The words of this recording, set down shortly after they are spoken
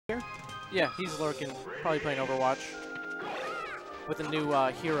Yeah, he's lurking. Probably playing Overwatch with a new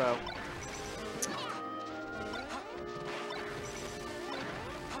hero.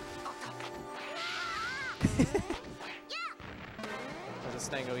 There's a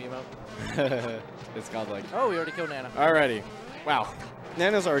Stango emote. It's godlike. Oh, we already killed Nana. Alrighty. Wow.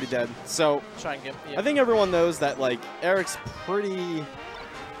 Nana's already dead. So Try and get. Yeah. I think everyone knows that like Eric's pretty.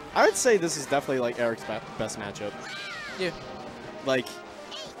 I would say this is definitely like Eric's best matchup. Yeah. Like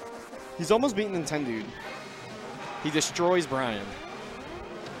he's almost beaten the 10 dude. He destroys Brian.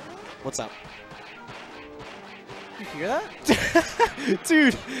 What's up? You hear that?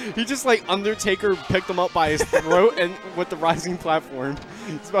 Dude, he just like Undertaker picked him up by his throat and with the rising platform.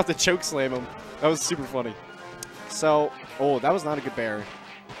 He's about to choke slam him. That was super funny. So, oh, that was not a good bear.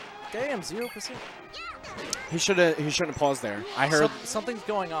 Damn, 0%. He shouldn't paused there. I heard something's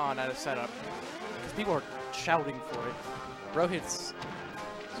going on at a setup because people are shouting for it. Rohit's.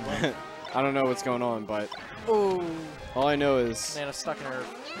 I don't know what's going on, but oh, all I know is Nana's stuck in her.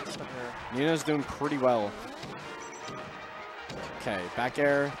 Nino's doing pretty well. Okay, back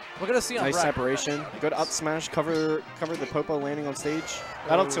air. We're gonna see on nice right. separation. Good up smash. Cover the Popo landing on stage.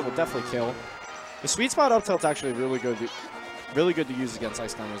 That up tilt will definitely kill. The sweet spot up tilt's actually really good to use against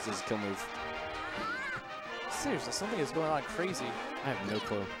ice climbers as a kill move. Seriously, something is going on crazy. I have no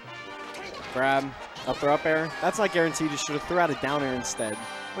clue. Grab, up throw up air. That's not guaranteed. You should have threw out a down air instead.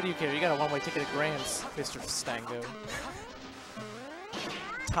 What do you care? You got a one-way ticket to Grants, Mr. Stango.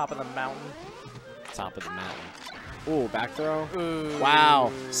 Top of the mountain. Top of the mountain. Ooh, back throw. Ooh.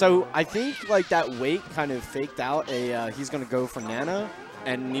 Wow. So I think like that weight kind of faked out a he's gonna go for Nana,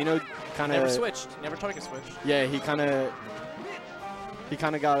 and Nino kind of never switched. Never target switched. Yeah, he kind of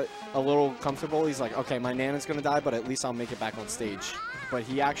got a little comfortable. He's like, okay, my Nana's gonna die, but at least I'll make it back on stage. But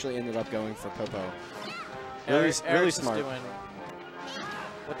he actually ended up going for Popo. Really Eric's smart. Just doing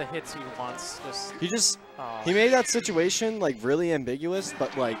what the hits he wants. He made that situation like really ambiguous,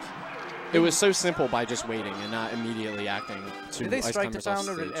 but like it was so simple by just waiting and not immediately acting to. Did they ice strike the climbers off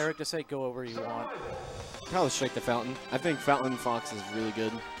fountain, or did stage. Eric just say go over you want? Probably strike the fountain. I think Fountain Fox is really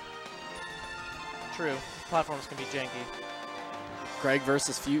good. True. Platforms can be janky. Greg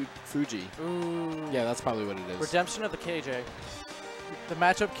versus Fuji. Ooh. Yeah, that's probably what it is. Redemption of the KJ. The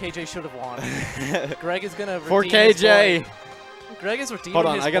matchup KJ should have won. Greg is gonna for redeem his KJ. boy. Greg is redeeming Hold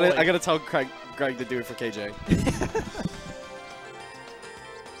on, his I boy. gotta tell Greg to do it for KJ.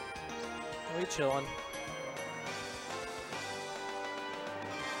 We chilling.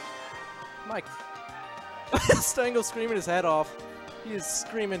 Mike. Stangle screaming his head off. He is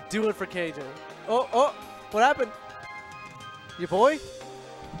screaming, do it for KJ. Oh, what happened? Your boy?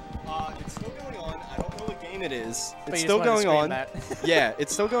 It's still going on. I don't know what game it is. But It's you still just wanted to going scream on. that. Yeah,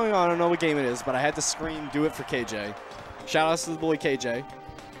 it's still going on. I don't know what game it is, but I had to scream, do it for KJ. Shout outs to the boy KJ.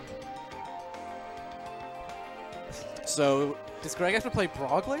 So Does Greg have to play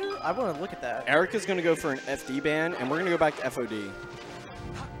Brawl later? I want to look at that. Erica's going to go for an FD ban, and we're going to go back to FOD.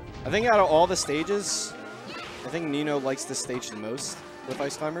 I think out of all the stages, I think Nino likes this stage the most with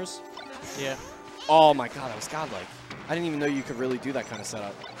Ice Climbers. Yeah. Oh my god, that was godlike. I didn't even know you could really do that kind of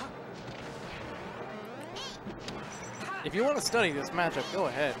setup. If you want to study this matchup, go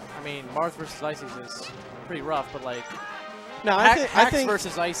ahead. I mean, Marth versus Ices is pretty rough, but like... No, Hacks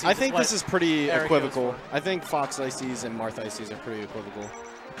versus Ices I think this is pretty Eric equivocal. I think Fox Ices and Marth Ices are pretty equivocal.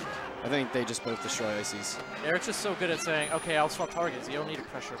 I think they just both destroy Ices. Eric's just so good at saying, okay, I'll swap targets. You don't need to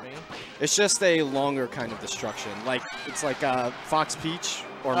pressure me. It's just a longer kind of destruction. Like, it's like Fox Peach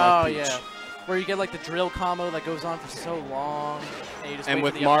or Marth Peach. Yeah. Where you get like the drill combo that goes on for so long. And, you just And wait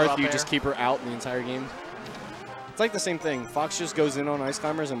with for the up Marth, you air. just keep her out the entire game. It's like the same thing. Fox just goes in on Ice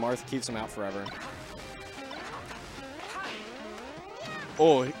Climbers and Marth keeps him out forever.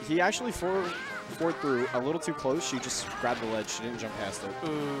 Oh, he actually forward through a little too close. She just grabbed the ledge. She didn't jump past it.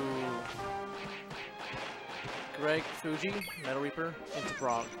 Ooh. Greg, Fuji, Metal Reaper, into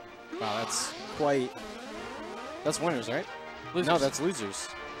Brock. Wow, that's quite... That's winners, right? Losers. No, that's losers.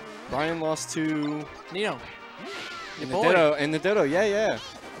 Brian lost to... Nino. In the Ditto. In the Ditto, yeah.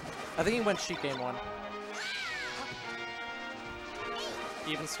 I think he went Sheik game 1.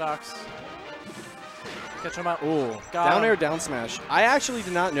 Even stocks. Catch him out. Ooh, down air, down smash. I actually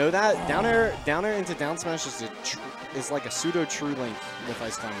did not know that. Down air into down smash is like a pseudo true link with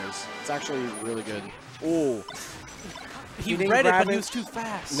Ice Climbers. It's actually really good. Ooh. He read it, but he was too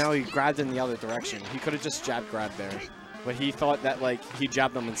fast. No, he grabbed in the other direction. He could have just grabbed there. But he thought that like he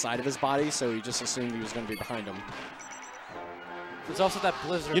jabbed him inside of his body, so he just assumed he was going to be behind him. There's also that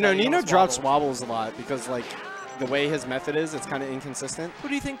blizzard. You know, Nino drops wobbles a lot because like the way his method is, it's kind of inconsistent. Who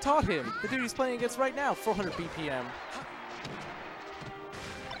do you think taught him? The dude he's playing against right now, 400 BPM.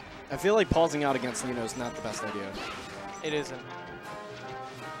 I feel like pausing out against Nino is not the best idea. It isn't.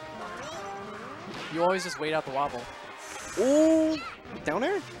 You always just wait out the wobble. Ooh, down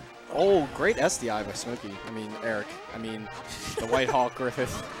air? Oh, great SDI by Smokey. I mean, Eric. I mean, the White Hawk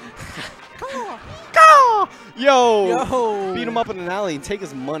Griffith. Yo! Beat him up in an alley and take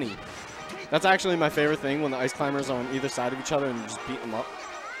his money. That's actually my favorite thing, when the ice climbers are on either side of each other and just beat them up.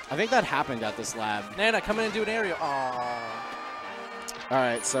 I think that happened at this lab. Nana, come in and do an aerial. Aww.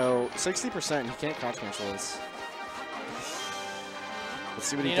 Alright, so 60%. He can't crouch cancel this. Let's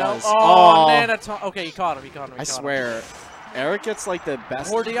see what he does. Oh, Nana. Okay, he caught him. I swear. Eric gets like the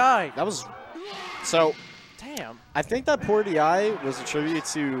best. Poor DI. That was. So. Damn. I think that poor DI was attributed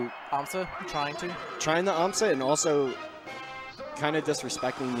to AMSA trying the AMSA and also kind of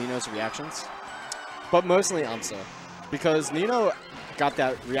disrespecting Nino's reactions. But mostly AMSA. Because Nino got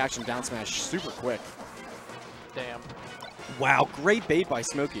that reaction down smash super quick. Damn. Wow, great bait by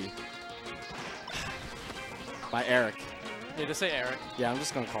Smokey. By Eric. Yeah, just say Eric. Yeah, I'm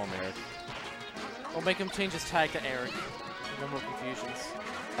just going to call him Eric. We'll make him change his tag to Eric. No more confusions.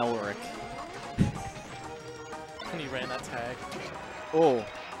 Elric. When he ran that tag. Oh.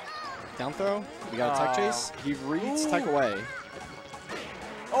 Down throw. We got a tech chase. He reads tech away.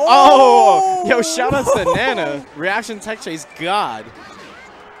 Oh! Yo, shout outs to Nana. Reaction tech chase, God.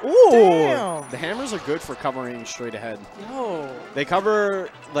 Ooh. Damn. The hammers are good for covering straight ahead. Yo. They cover,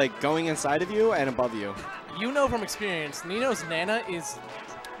 like, going inside of you and above you. You know from experience, Nino's Nana is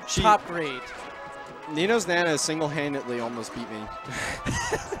top grade. Nino's Nana single-handedly almost beat me.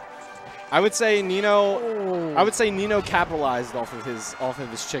 I would say Nino. Oh. I would say Nino capitalized off of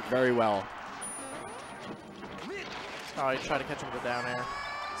his chick very well. Oh, he tried to catch him with a down air.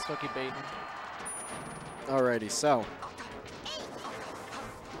 Smokey baiting. Alrighty, so.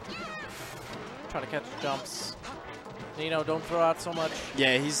 Trying to catch jumps. Nino, don't throw out so much.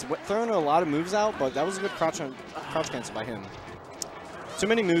 Yeah, he's throwing a lot of moves out, but that was a good crouch cancel by him. Too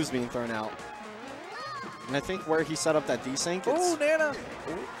many moves being thrown out. And I think where he set up that desync, it's... Oh, Nana!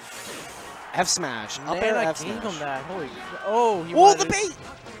 F smash. Up air F smash. Him that. Holy... Oh, he Oh, the bait!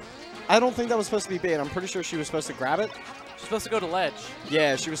 I don't think that was supposed to be bait. I'm pretty sure she was supposed to grab it. She's supposed to go to ledge.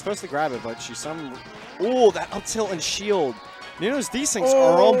 Yeah, she was supposed to grab it, but she some... Oh, that up tilt and shield. Nino's desyncs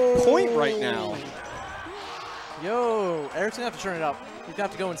are on point right now. Yo, Eric's going to have to turn it up. He's going to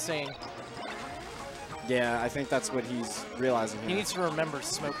have to go insane. Yeah, I think that's what he's realizing here. He needs to remember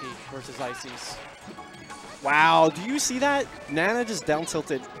Smokey versus Ices. Wow, do you see that? Nana just down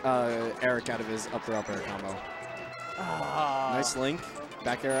tilted Eric out of his up throw up air combo. Nice link.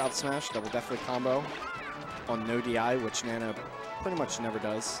 Back air out smash, double definitely combo on no DI, which Nana pretty much never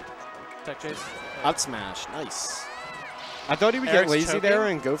does. Tech chase. Up smash, nice. I thought he would Eric's get lazy choking? there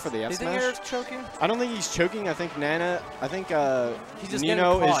and go for the F Do you smash. think Eric's choking? I don't think he's choking. I think He's just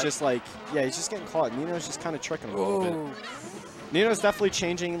Nino is just like, yeah, he's just getting caught. Nino's just kind of tricking him a little bit. Nino's definitely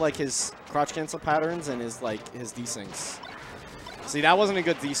changing like his crouch cancel patterns and his desyncs. See, that wasn't a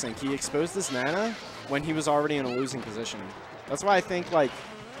good desync. He exposed his Nana when he was already in a losing position. That's why I think like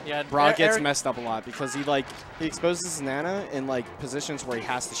Brock gets messed up a lot, because he exposes his Nana in like positions where he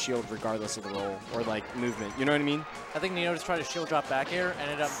has to shield regardless of the roll or like movement. You know what I mean? I think Nino just tried to shield drop back air,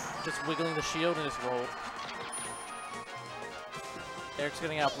 ended up just wiggling the shield and just rolled. Eric's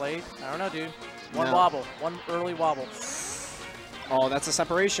getting outplayed. I don't know, dude. One wobble, one early wobble. Oh, that's a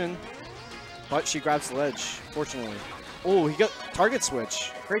separation. But she grabs the ledge, fortunately. Oh, he got target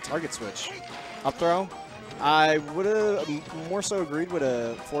switch. Great target switch. Up throw. I would have more so agreed with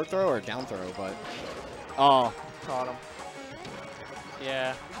a forward throw or a down throw, but... Oh. Caught him.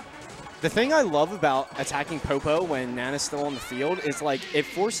 Yeah. The thing I love about attacking Popo when Nana's still on the field is, like, it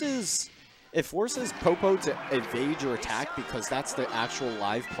forces Popo to evade your attack because that's the actual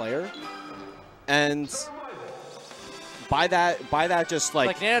live player. And... By that, just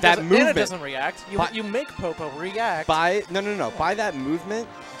like that movement. Nana doesn't react. You make Popo react. No. By that movement,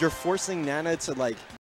 you're forcing Nana to like